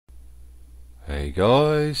Hey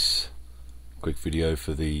guys, quick video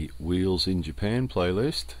for the Wheels in Japan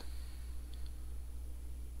playlist.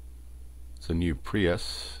 It's a new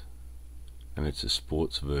Prius and it's a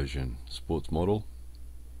sports version, sports model.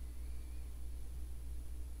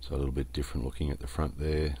 So a little bit different looking at the front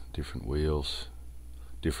there, different wheels,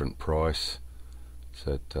 different price. It's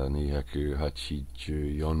at Nihaku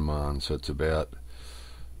Hachiju Yonman, so it's about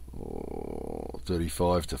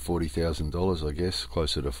 $35,000 to $40,000, I guess,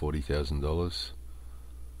 closer to $40,000.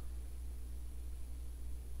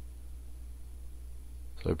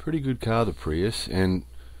 So pretty good car, the Prius, and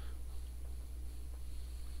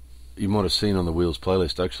you might have seen on the Wheels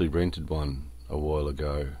playlist, I actually rented one a while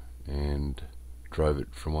ago and drove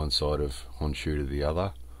it from one side of Honshu to the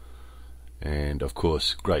other. And of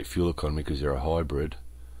course, great fuel economy because they're a hybrid,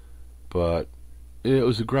 but it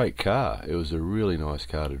was a great car. It was a really nice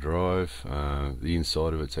car to drive. The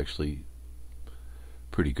inside of it's actually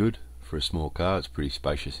pretty good for a small car. It's pretty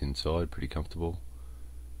spacious inside, pretty comfortable.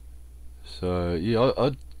 So yeah,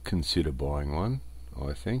 I'd consider buying one,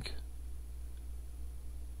 I think.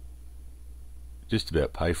 Just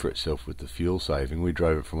about pay for itself with the fuel saving. We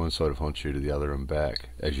drove it from one side of Honshu to the other and back,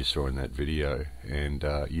 as you saw in that video, and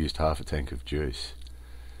used half a tank of juice.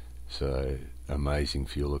 So amazing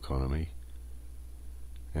fuel economy.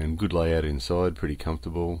 And good layout inside, pretty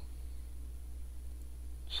comfortable.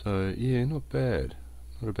 So yeah, not bad.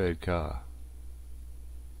 Not a bad car.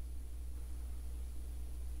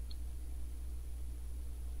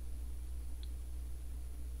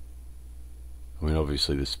 I mean,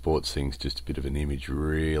 obviously the sports thing's just a bit of an image,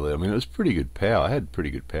 really. I mean, it was pretty good power. I had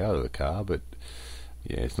pretty good power to the car, but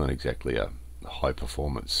yeah, it's not exactly a high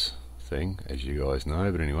performance thing, as you guys know.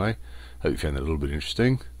 But anyway, hope you found that a little bit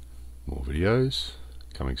interesting. More videos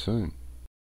coming soon.